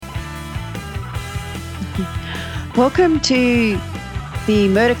Welcome to the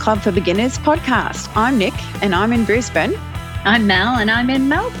Murder Club for Beginners podcast. I'm Nick and I'm in Brisbane. I'm Mel and I'm in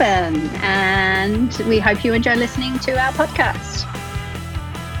Melbourne, and we hope you enjoy listening to our podcast.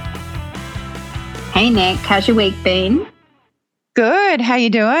 Hey Nick, how's your week been? Good. How you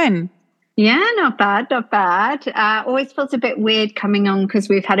doing? Yeah, not bad. Always feels a bit weird coming on because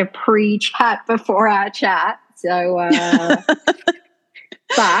we've had a pre-chat before our chat. So,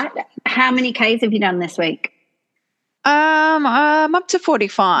 but how many Ks have you done this week? I'm up to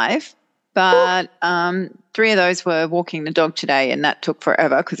 45, but 3 of those were walking the dog today, and that took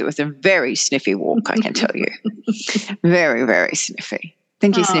forever because it was a very sniffy walk, I can tell you. Very, very sniffy. I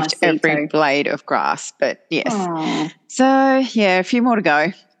think he sniffed every blade of grass, but yes. Aww. So, yeah, a few more to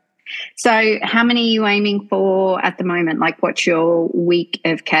go. So how many are you aiming for at the moment? Like, what's your week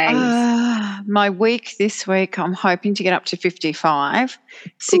of Ks? My week this week, I'm hoping to get up to 55.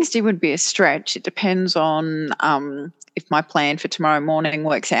 60 would be a stretch. It depends on if my plan for tomorrow morning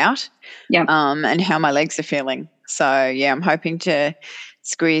works out, and how my legs are feeling. So, yeah, I'm hoping to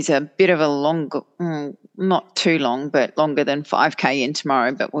squeeze a bit of a longer, not too long, but longer than 5K in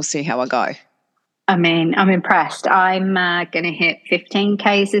tomorrow, but we'll see how I go. I mean, I'm impressed. I'm going to hit 15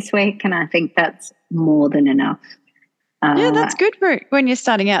 Ks this week, and I think that's more than enough. Yeah, that's good for when you're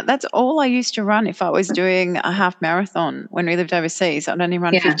starting out. That's all I used to run if I was doing a half marathon when we lived overseas. I'd only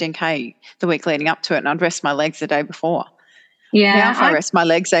run 15K the week leading up to it, and I'd rest my legs the day before. Yeah. Now if I rest my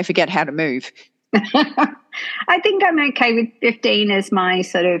legs, they forget how to move. I think I'm okay with 15 as my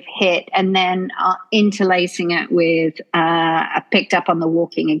sort of hit, and then interlacing it with I picked up on the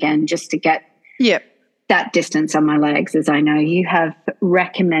walking again just to get that distance on my legs, as I know you have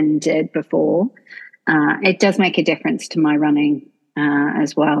recommended before. It does make a difference to my running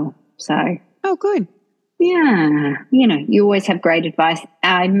as well. So, good. Yeah, you always have great advice.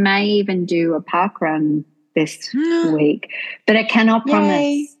 I may even do a park run this week, but I cannot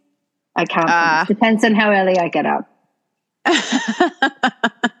promise. I can't promise. Depends on how early I get up.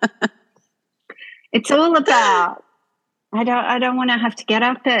 It's all about. I don't want to have to get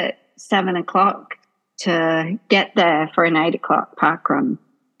up at 7:00 to get there for an 8:00 park run.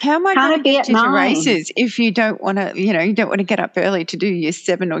 How am I going to get to races if you don't want to, you don't want to get up early to do your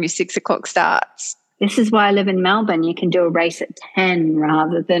 7 or your 6 o'clock starts? This is why I live in Melbourne. You can do a race at 10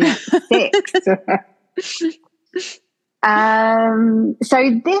 rather than at 6.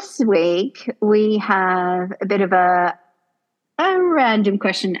 So this week we have a bit of a random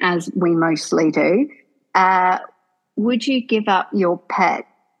question, as we mostly do. Would you give up your pet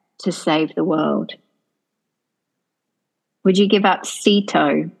to save the world? Would you give up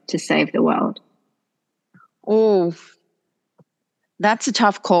Cito to save the world? Oh, that's a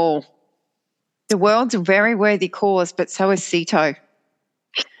tough call. The world's a very worthy cause, but so is Cito.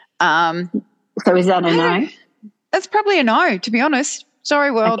 So is that a no? That's probably a no, to be honest.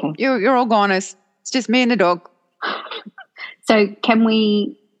 Sorry, world. Okay. You're all goners. It's just me and the dog. So can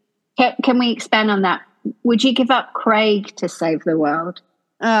we expand on that? Would you give up Craig to save the world?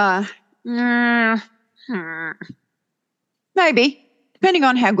 Maybe, depending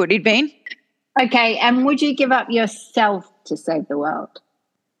on how good he'd been. Okay, and would you give up yourself to save the world?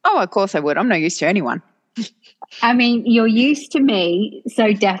 Oh, of course I would. I'm no use to anyone. I mean, you're used to me,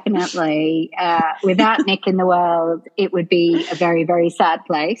 so definitely. Without Nick in the world, it would be a very, very sad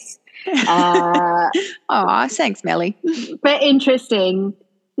place. Thanks, Melly. But interesting,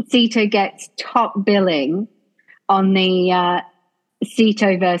 Cito gets top billing on the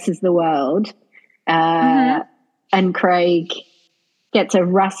Cito versus the world. And Craig gets a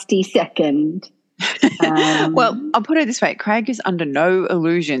rusty second. Well, I'll put it this way. Craig is under no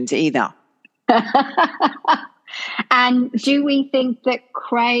illusions either. And do we think that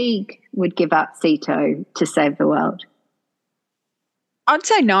Craig would give up Cito to save the world? I'd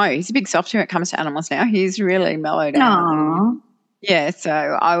say no. He's a big softie when it comes to animals now. He's really mellowed out. Yeah,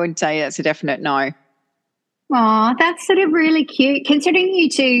 so I would say that's a definite no. Oh, that's sort of really cute. Considering you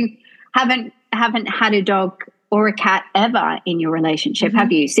two haven't had a dog or a cat ever in your relationship,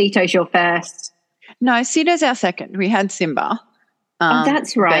 have you? Cito's your first? No, Cito's our second. We had Simba.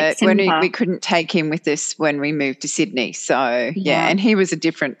 That's right, but when we couldn't take him with us when we moved to Sydney. So, yeah, and he was a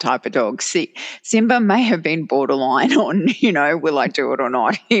different type of dog. Simba may have been borderline on, will I do it or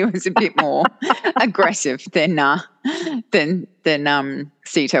not? He was a bit more aggressive than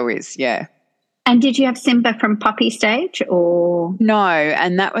Cito is, yeah. And did you have Simba from puppy stage or? No,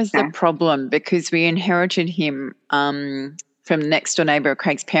 and that was the problem because we inherited him from the next door neighbour of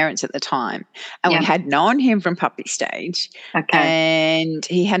Craig's parents at the time. And we had known him from puppy stage. Okay. And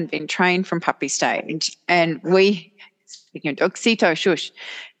he hadn't been trained from puppy stage. And speaking of dog, Cito, shush.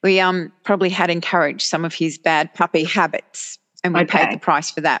 we probably had encouraged some of his bad puppy habits, and we paid the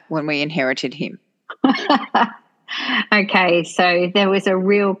price for that when we inherited him. Okay, so there was a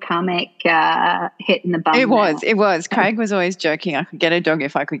real karmic hit in the bum. It was. Craig was always joking I could get a dog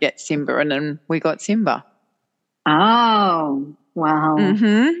if I could get Simba, and then we got Simba. Oh, wow.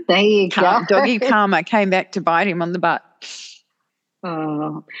 Mm-hmm. There you go. Doggy karma came back to bite him on the butt.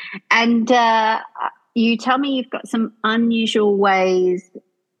 Oh, and you tell me you've got some unusual ways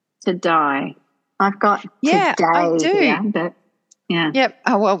to die. I've got today. I do. Here, but yeah. Yep.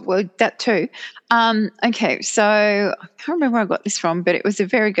 Oh, well, that too. Okay, so I can't remember where I got this from, but it was a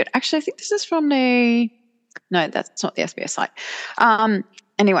very good. Actually, I think this is from no, that's not the SBS site.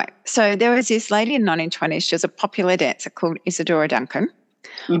 Anyway, so there was this lady in the 1920s. She was a popular dancer called Isadora Duncan,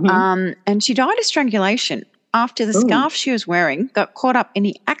 and she died of strangulation after the scarf she was wearing got caught up in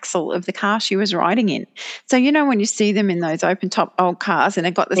the axle of the car she was riding in. So, you know, when you see them in those open-top old cars and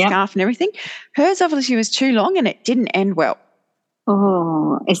they've got the scarf and everything, hers obviously was too long and it didn't end well.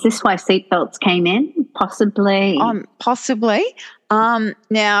 Oh, is this why seatbelts came in? Possibly. Possibly.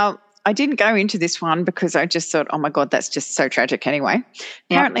 Now, I didn't go into this one because I just thought, oh, my God, that's just so tragic anyway.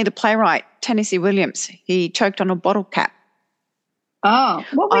 Apparently the playwright, Tennessee Williams, he choked on a bottle cap. Oh,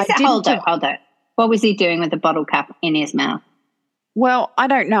 what was that? Hold on. What was he doing with the bottle cap in his mouth? Well, I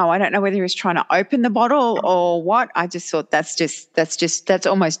don't know. I don't know whether he was trying to open the bottle or what. I just thought that's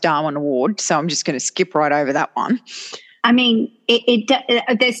almost Darwin Award, so I'm just going to skip right over that one. I mean,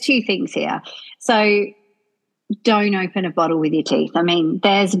 there's two things here. So don't open a bottle with your teeth. I mean,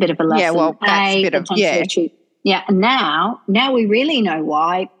 there's a bit of a lesson. Yeah, well, that's a bit of, Yeah, and now we really know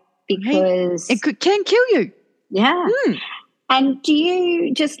why, because it can kill you. Yeah. And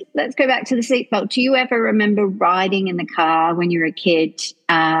let's go back to the seatbelt. Do you ever remember riding in the car when you were a kid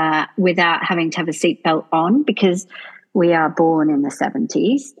without having to have a seatbelt on? Because we are born in the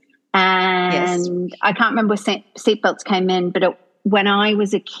 70s. And I can't remember when seatbelts came in, but when I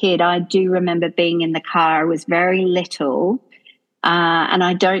was a kid, I do remember being in the car. I was very little, and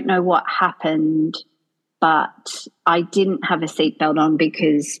I don't know what happened, but I didn't have a seatbelt on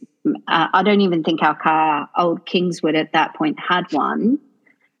because I don't even think our car, old Kingswood at that point, had one.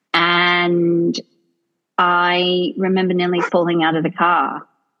 And I remember nearly falling out of the car.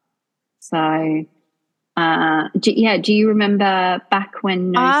 So, do you remember back when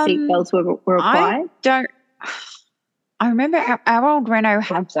no seatbelts were required? I remember our old Renault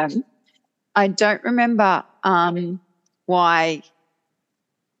had them. I don't remember why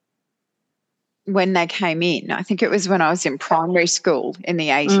when they came in. I think it was when I was in primary school in the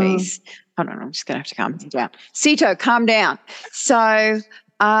 80s. I don't know, I'm just going to have to calm down. Sito, calm down. So,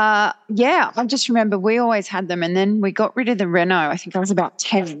 I just remember we always had them, and then we got rid of the Renault. I think I was about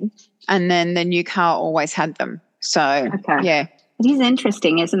 10, and then the new car always had them. So, yeah. It is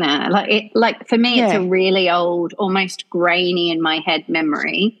interesting, isn't it? Like for me, it's a really old, almost grainy in my head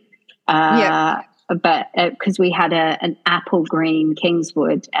memory. But because we had an apple green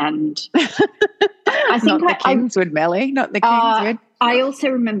Kingswood, and I think not the Kingswood, Melly, not the Kingswood. I also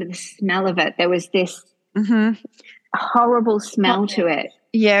remember the smell of it. There was this horrible smell to it.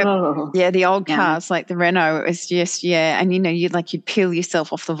 Yeah, the old cars like the Renault. It was just and you'd peel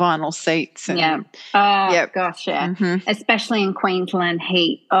yourself off the vinyl seats. And, gosh, especially in Queensland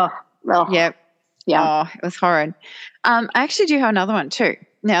heat. Oh, it was horrid. I actually do have another one too.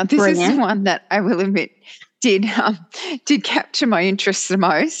 Now, this is the one that I will admit did capture my interest the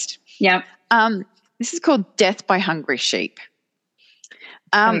most. Yeah. This is called Death by Hungry Sheep.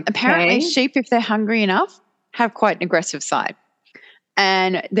 Apparently, sheep, if they're hungry enough, have quite an aggressive side.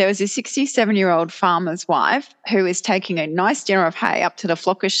 And there was a 67-year-old farmer's wife who was taking a nice dinner of hay up to the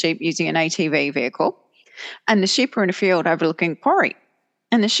flock of sheep using an ATV vehicle. And the sheep were in a field overlooking quarry.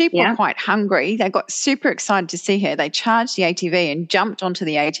 And the sheep were quite hungry. They got super excited to see her. They charged the ATV and jumped onto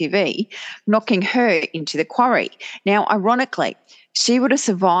the ATV, knocking her into the quarry. Now, ironically, she would have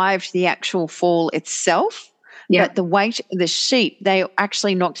survived the actual fall itself, but the weight of the sheep, they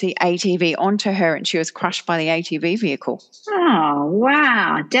actually knocked the ATV onto her and she was crushed by the ATV vehicle. Oh,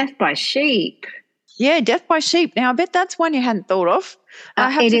 wow. Death by sheep. Yeah, death by sheep. Now, I bet that's one you hadn't thought of. I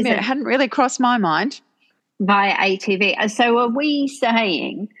have to admit, it hadn't really crossed my mind. Via ATV. So are we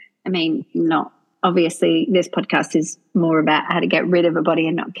saying, I mean, not obviously this podcast is more about how to get rid of a body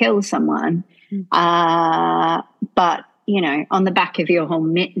and not kill someone. But, on the back of your whole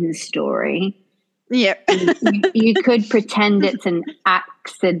mitten story, you could pretend it's an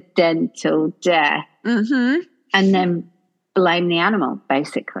accidental death and then blame the animal,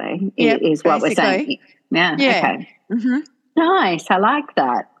 basically, is what we're saying. Yeah. Okay. Nice. I like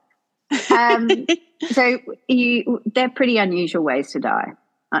that. So they're pretty unusual ways to die.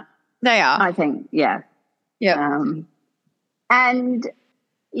 They are. I think, yeah. Yeah. And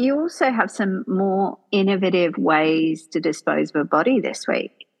you also have some more innovative ways to dispose of a body this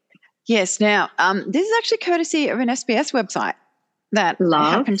week. Yes. Now, this is actually courtesy of an SBS website that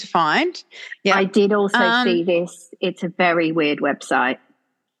I happened to find. Yeah, I did also see this. It's a very weird website.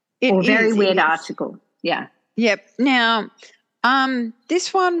 Very weird article. Yeah. Yep. Now,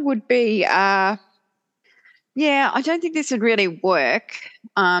 this one would be, I don't think this would really work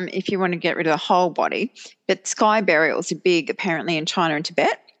if you want to get rid of the whole body. But sky burials are big, apparently, in China and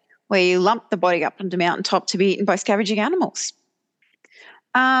Tibet, where you lump the body up onto the mountaintop to be eaten by scavenging animals.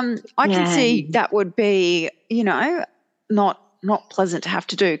 I can see that would be, not pleasant to have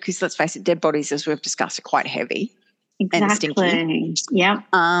to do because, let's face it, dead bodies, as we've discussed, are quite heavy. Exactly. And stinky. Yeah.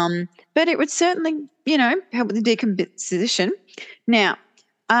 But it would certainly, help with the decomposition. Now,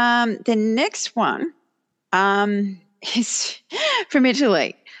 the next one is from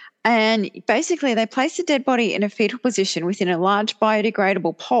Italy. And basically they place the dead body in a fetal position within a large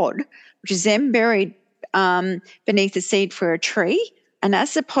biodegradable pod, which is then buried beneath the seed for a tree. And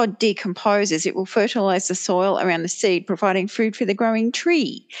as the pod decomposes, it will fertilise the soil around the seed, providing food for the growing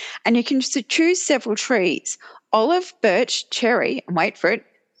tree. And you can choose several trees: olive, birch, cherry, and wait for it,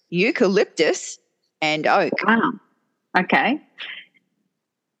 eucalyptus, and oak. Wow. Okay.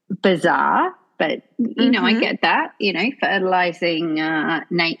 Bizarre, but, I get that, fertilizing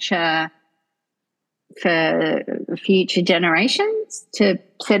nature for future generations to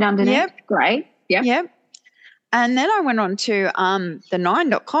sit underneath. Yep. Great. Yep. And then I went on to the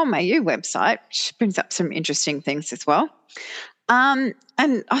 9.com.au website, which brings up some interesting things as well. And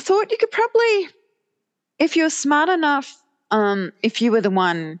I thought you could probably, if you're smart enough, if you were the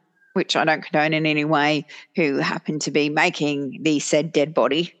one, which I don't condone in any way, who happened to be making the said dead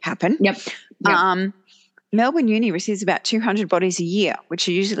body happen. Yep. Melbourne Uni receives about 200 bodies a year, which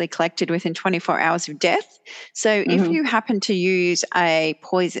are usually collected within 24 hours of death. So if you happen to use a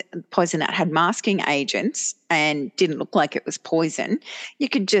poison that had masking agents and didn't look like it was poison, you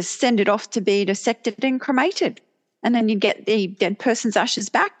could just send it off to be dissected and cremated. And then you'd get the dead person's ashes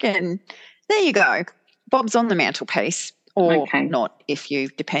back, and there you go. Bob's on the mantelpiece, or not, if you,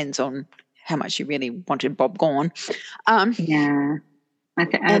 depends on how much you really wanted Bob gone. I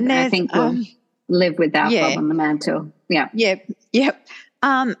think we'll live without Bob on the mantle. Yeah. Yep.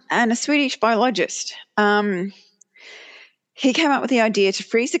 And a Swedish biologist, he came up with the idea to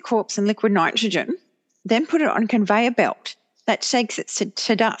freeze the corpse in liquid nitrogen, then put it on a conveyor belt that shakes it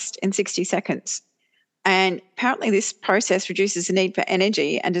to dust in 60 seconds. And apparently this process reduces the need for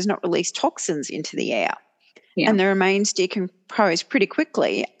energy and does not release toxins into the air. Yeah. And the remains decompose pretty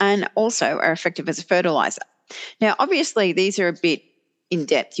quickly and also are effective as a fertilizer. Now, obviously, these are a bit in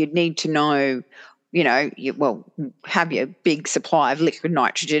depth. You'd need to know, have your big supply of liquid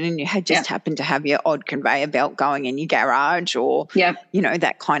nitrogen, and you had just happen to have your odd conveyor belt going in your garage, or,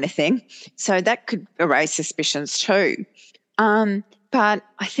 that kind of thing. So that could raise suspicions too. But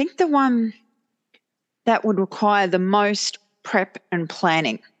I think the one that would require the most prep and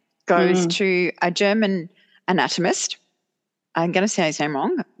planning goes to a German anatomist. I'm going to say his name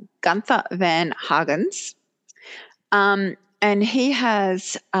wrong, Gunther van Hagens. And he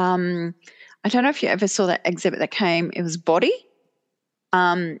has, I don't know if you ever saw that exhibit that came, it was Body.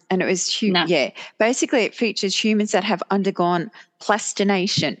 And it was, basically it features humans that have undergone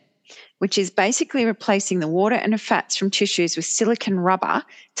plastination, which is basically replacing the water and the fats from tissues with silicone rubber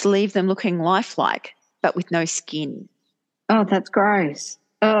to leave them looking lifelike, but with no skin. Oh, that's gross.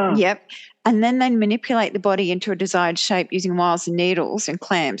 Oh. Yep. And then they manipulate the body into a desired shape using wires and needles and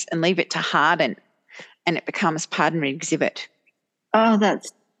clamps and leave it to harden, and it becomes part of an exhibit. Oh,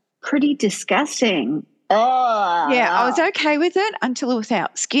 that's pretty disgusting. Oh. Yeah, I was okay with it until it was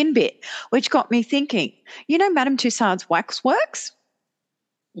out skin bit, which got me thinking, Madame Tussauds waxworks?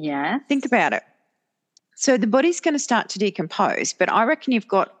 Yeah. Think about it. So the body's going to start to decompose, but I reckon you've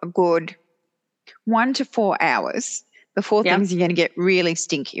got a good 1 to 4 hours before things are going to get really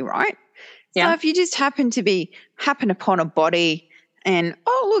stinky, right? So if you just happen upon a body and,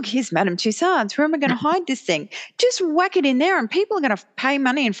 look, here's Madame Tussauds, where am I going to hide this thing? Just whack it in there, and people are going to pay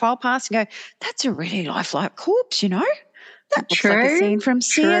money and file pass and go, that's a really lifelike corpse, That looks like a scene from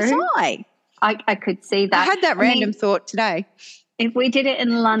CSI. I could see that. I had that random thought today. If we did it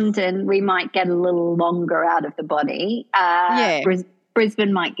in London, we might get a little longer out of the body.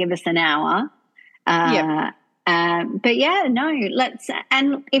 Brisbane might give us an hour. But and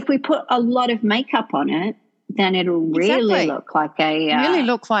if we put a lot of makeup on it, then it'll really look like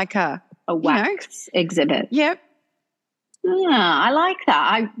a wax exhibit. Yep. I like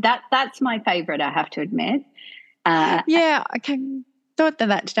that. That's my favorite, I have to admit. I can thought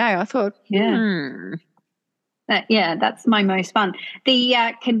that today. I thought, that's my most fun. The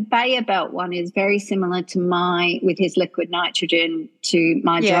conveyor belt one is very similar to with his liquid nitrogen to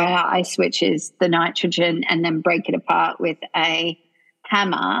my dry ice, which is the nitrogen and then break it apart with a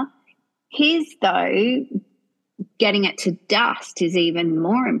hammer. His, though, getting it to dust is even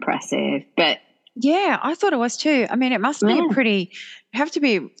more impressive. But yeah, I thought it was too. I mean, it must be have to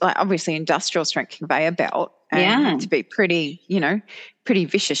be like obviously industrial strength conveyor belt and have to be pretty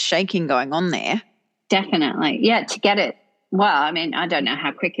vicious shaking going on there. Definitely. Yeah, to get it. Well, I mean, I don't know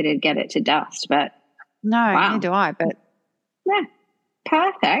how quick it'd get it to dust, but. No, neither do I, but. Yeah,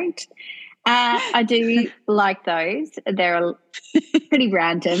 perfect. I do like those. They're pretty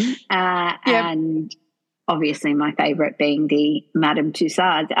random. And obviously my favourite being the Madame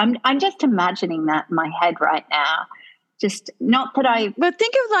Tussauds. I'm just imagining that in my head right now. Just not that I. But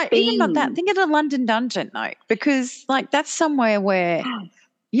think of even not that. Think of the London Dungeon though, because that's somewhere where.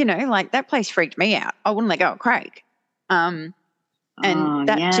 That place freaked me out. I wouldn't let go of Craig. And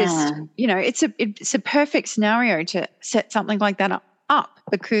just, it's a perfect scenario to set something like that up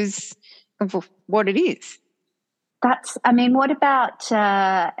because of what it is. What about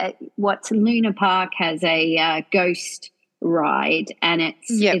Luna Park has a ghost ride and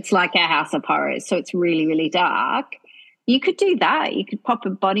it's like a House of Horrors. So it's really, really dark. You could do that. You could pop a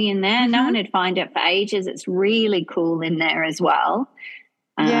body in there. Mm-hmm. No one would find it for ages. It's really cool in there as well.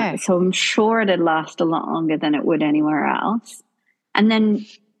 So I'm sure it'd last a lot longer than it would anywhere else. And then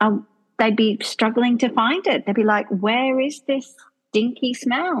they'd be struggling to find it. They'd be like, where is this stinky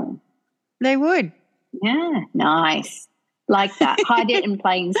smell? They would. Yeah, nice. Like that. Hide it in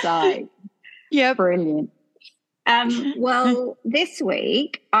plain sight. Yeah. Brilliant. Well, this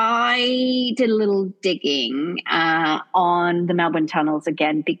week I did a little digging on the Melbourne tunnels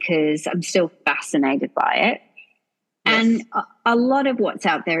again because I'm still fascinated by it. Yes. And a lot of what's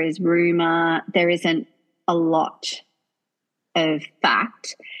out there is rumor. There isn't a lot of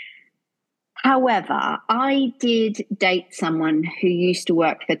fact. However, I did date someone who used to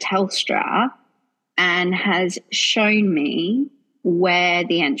work for Telstra and has shown me where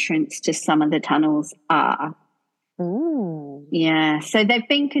the entrance to some of the tunnels are. Ooh. Yeah, so they've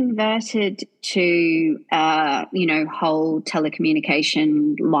been converted to, whole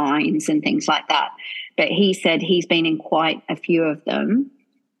telecommunication lines and things like that. But he said he's been in quite a few of them.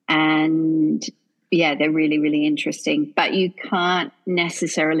 And, they're really, really interesting. But you can't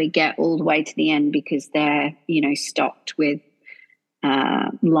necessarily get all the way to the end because they're, stocked with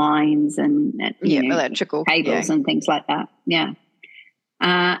lines and electrical cables and things like that. Yeah.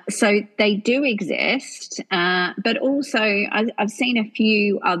 So they do exist, but also I've seen a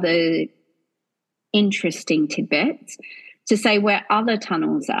few other interesting tidbits to say where other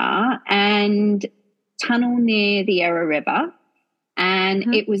tunnels are, and tunnel near the Yarra River,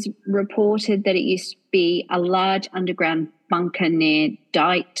 and it was reported that it used to be a large underground bunker near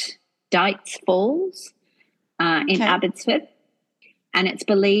Dights Falls in Abbotsford. And it's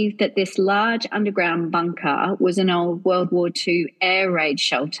believed that this large underground bunker was an old World War II air raid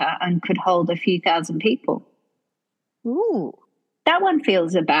shelter and could hold a few thousand people. Ooh. That one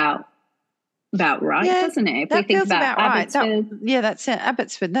feels about right, doesn't it? If we think about Abbotsford. That's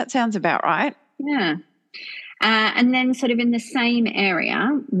Abbotsford. That sounds about right. Yeah. And then sort of in the same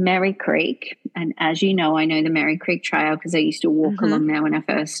area, Merri Creek. And as you know, I know the Merri Creek Trail because I used to walk along there when I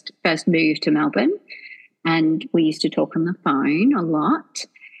first moved to Melbourne. And we used to talk on the phone a lot.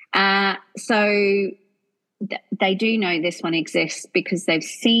 So they do know this one exists because they've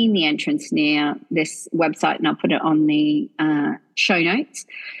seen the entrance near this website, and I'll put it on the show notes,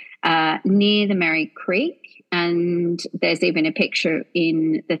 near the Merri Creek. And there's even a picture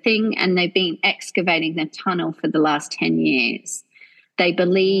in the thing, and they've been excavating the tunnel for the last 10 years. They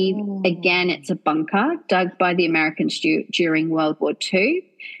believe, again, it's a bunker dug by the Americans during World War II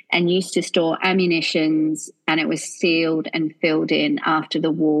and used to store ammunitions, and it was sealed and filled in after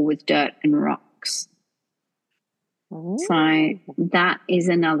the war with dirt and rocks. Ooh. So that is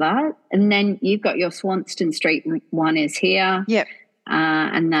another. And then you've got your Swanston Street one is here. Yep.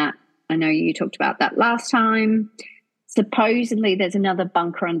 And that, I know you talked about that last time. Supposedly there's another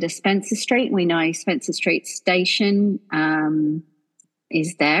bunker under Spencer Street. We know Spencer Street Station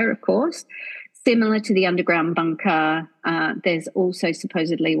is there, of course. Similar to the underground bunker, there's also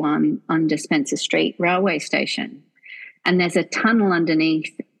supposedly one under Spencer Street railway station. And there's a tunnel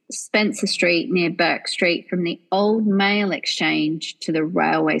underneath Spencer Street near Burke Street from the old mail exchange to the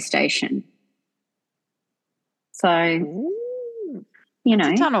railway station. So,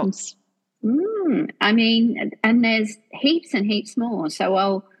 tunnels. I mean, and there's heaps and heaps more. So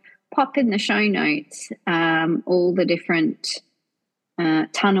I'll pop in the show notes all the different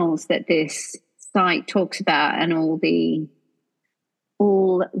tunnels that this site talks about, and all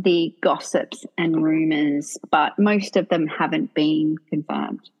the gossips and rumors, but most of them haven't been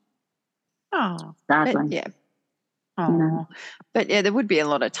confirmed. Oh, sadly. Yeah. Oh, but yeah, there would be a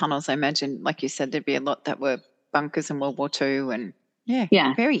lot of tunnels. I imagine, like you said, there'd be a lot that were bunkers in World War II, and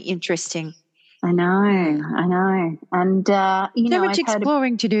very interesting. I know, and so much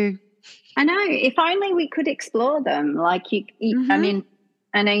exploring to do. I know. If only we could explore them. Like I mean,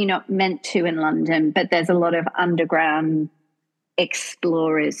 I know you're not meant to in London, but there's a lot of underground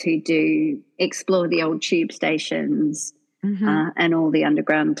explorers who do explore the old tube stations and all the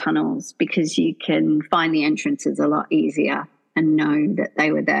underground tunnels, because you can find the entrances a lot easier and know that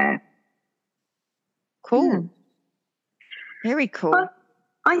they were there. Cool. Very cool. Well,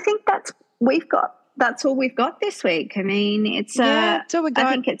 I think that's all we've got this week. I mean, it's that's all we got.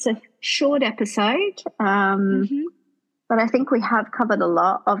 I think it's a short episode, but I think we have covered a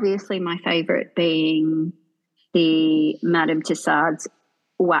lot. Obviously, my favourite being the Madame Tussauds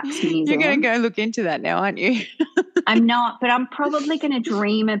Wax Museum. You're going to go look into that now, aren't you? I'm not, but I'm probably going to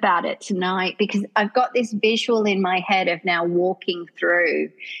dream about it tonight, because I've got this visual in my head of now walking through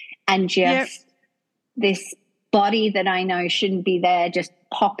and just this body that I know shouldn't be there just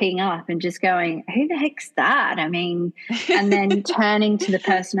popping up and just going, who the heck's that? I mean, and then turning to the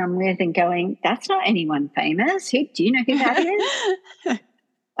person I'm with and going, that's not anyone famous. Do you know who that is?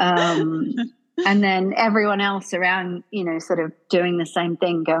 And then everyone else around, sort of doing the same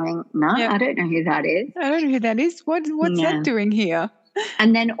thing, going, no, I don't know who that is. I don't know who that is. What's that doing here?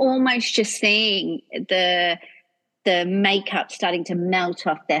 And then almost just seeing the makeup starting to melt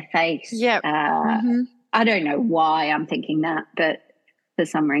off their face. Yep. I don't know why I'm thinking that, but for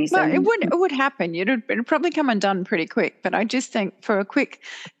some reason. Well, it would happen. It'd probably come undone pretty quick. But I just think for a quick,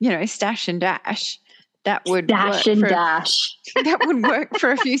 stash and dash, that would dash work and dash. That would work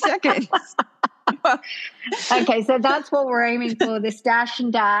for a few seconds. Okay, so that's what we're aiming for, the stash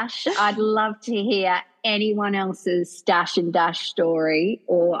and dash. I'd love to hear anyone else's stash and dash story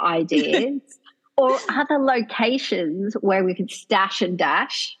or ideas or other locations where we could stash and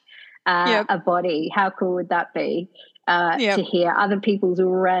dash a body. How cool would that be to hear other people's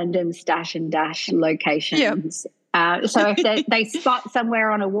random stash and dash locations? So if they spot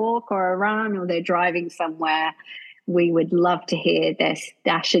somewhere on a walk or a run, or they're driving somewhere, we would love to hear their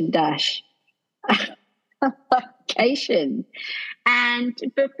stash and dash location. And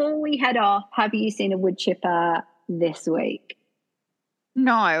before we head off, have you seen a wood chipper this week?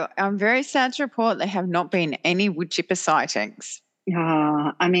 No, I'm very sad to report there have not been any wood chipper sightings.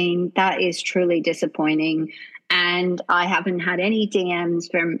 I mean, that is truly disappointing. And I haven't had any DMs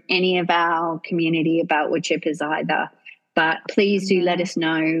from any of our community about wood chippers either. But please do let us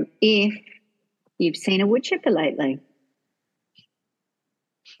know if you've seen a wood chipper lately.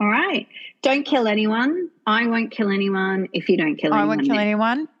 All right. Don't kill anyone. I won't kill anyone if you don't kill anyone. I won't kill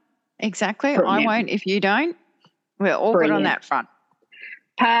anyone. Exactly. Brilliant. I won't if you don't. We're all good on that front.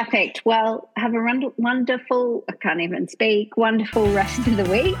 Perfect. Well, have a wonderful, I can't even speak, wonderful rest of the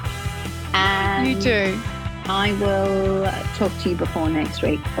week. And you too. I will talk to you before next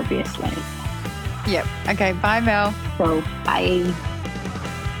week, obviously. Yep. Okay. Bye, Mel. So, bye.